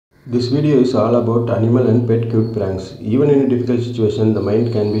This video is all about animal and pet cute pranks. Even in a difficult situation, the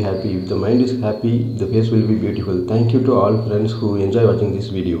mind can be happy. If the mind is happy, the face will be beautiful. Thank you to all friends who enjoy watching this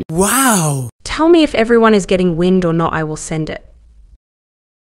video. Wow! Tell me if everyone is getting wind or not, I will send it.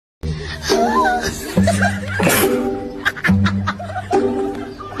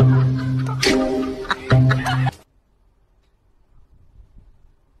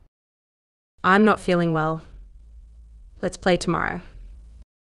 I'm not feeling well. Let's play tomorrow.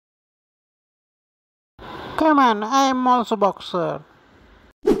 Come on, I am also boxer.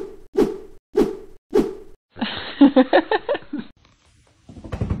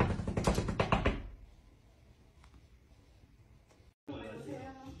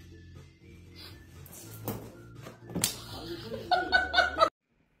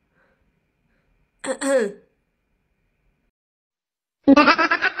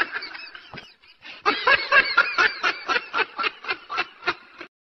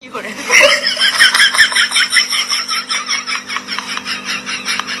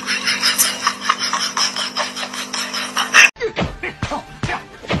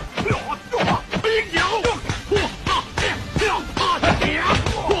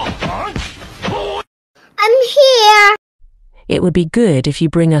 I'm here. It would be good if you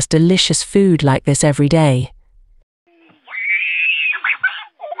bring us delicious food like this every day.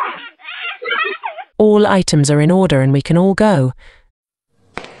 All items are in order and we can all go.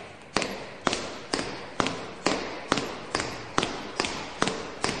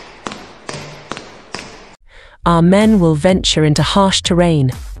 Our men will venture into harsh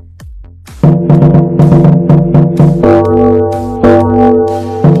terrain.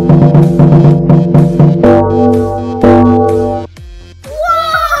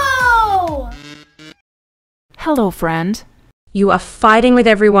 Whoa! Hello, friend. You are fighting with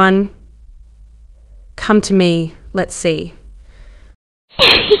everyone. Come to me. Let's see.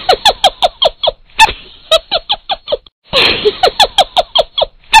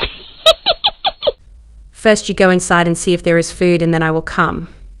 First you go inside and see if there is food, and then I will come.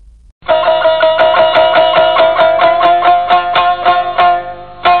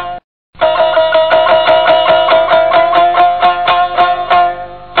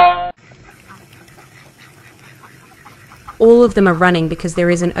 All of them are running because there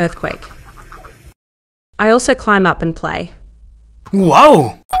is an earthquake. I also climb up and play.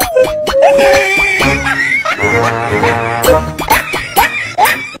 Wow!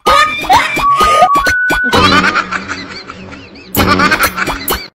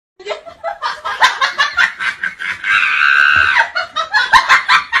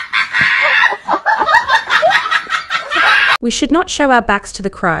 We should not show our backs to the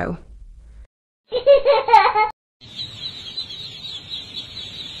crow.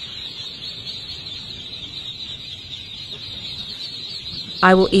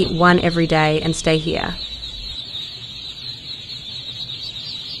 I will eat one every day and stay here.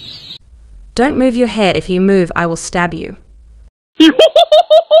 Don't move your head. If you move, I will stab you.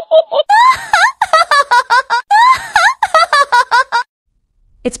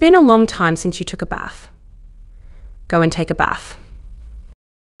 It's been a long time since you took a bath. Go and take a bath.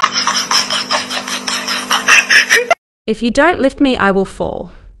 If you don't lift me, I will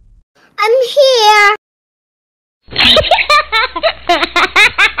fall. I'm here.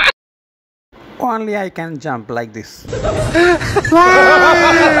 Only I can jump like this.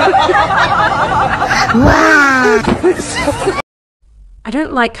 I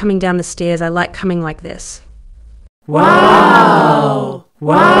don't like coming down the stairs. I like coming like this. Wow!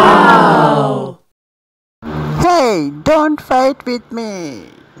 Wow! Hey, don't fight with me.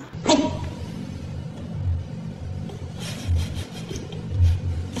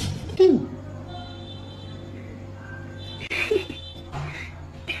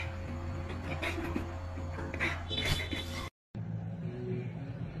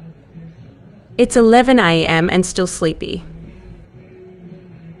 It's 11 AM and still sleepy.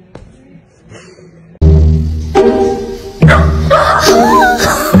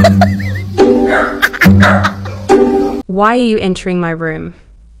 Why are you entering my room?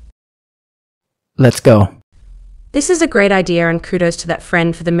 Let's go. This is a great idea, and kudos to that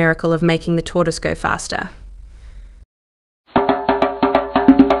friend for the miracle of making the tortoise go faster.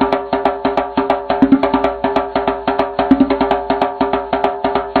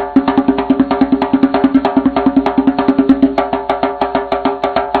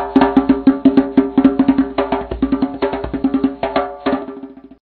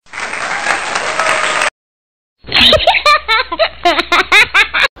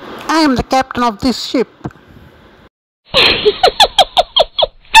 I am the captain of this ship.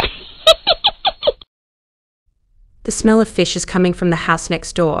 The smell of fish is coming from the house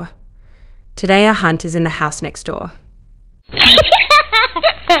next door. Today our hunt is in the house next door.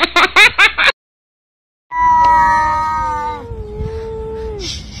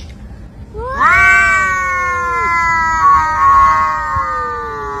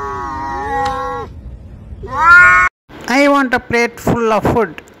 I want a plate full of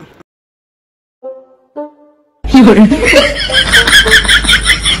food.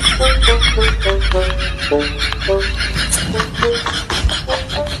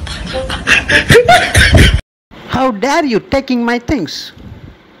 How dare you taking my things?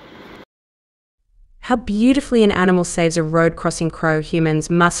 How beautifully an animal saves a road-crossing crow. Humans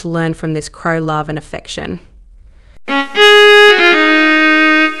must learn from this crow love and affection.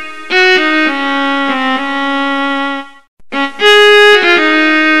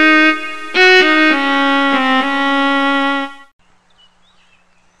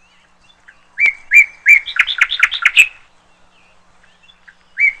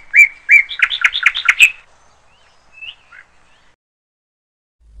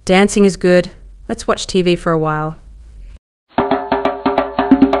 Dancing is good. Let's watch TV for a while.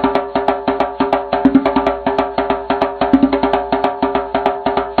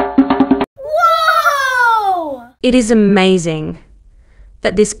 Whoa! It is amazing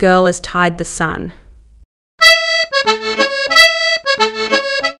that this girl has tied the sun.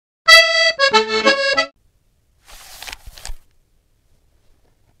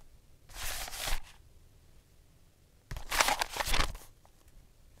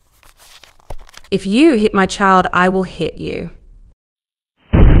 If you hit my child, I will hit you.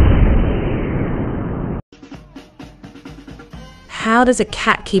 How does a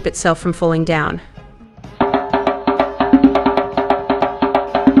cat keep itself from falling down?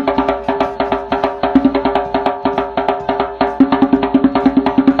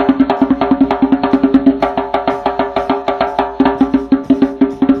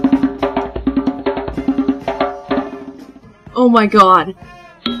 Oh my god.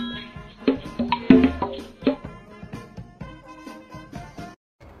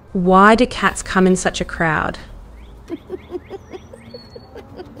 Why do cats come in such a crowd?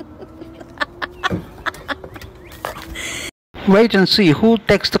 Wait and see who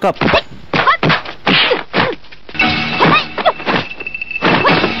takes the cup.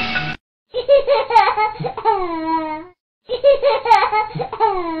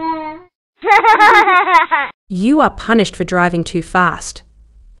 You are punished for driving too fast.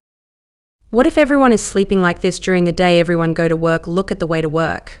 What if everyone is sleeping like this during the day? Everyone go to work, look at the way to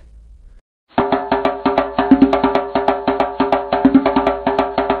work.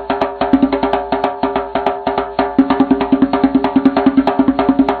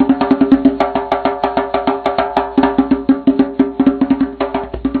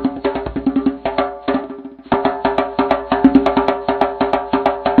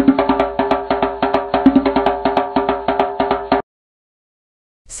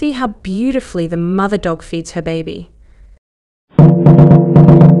 See how beautifully the mother dog feeds her baby.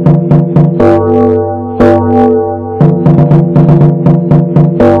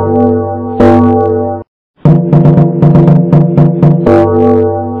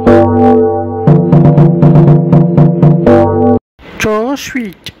 So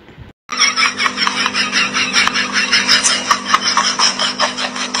sweet.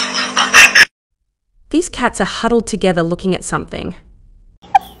 These cats are huddled together looking at something.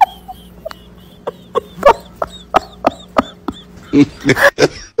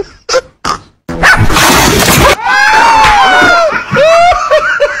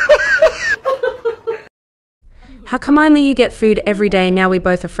 How come only you get food every day and now we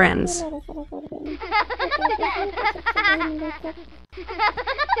both are friends?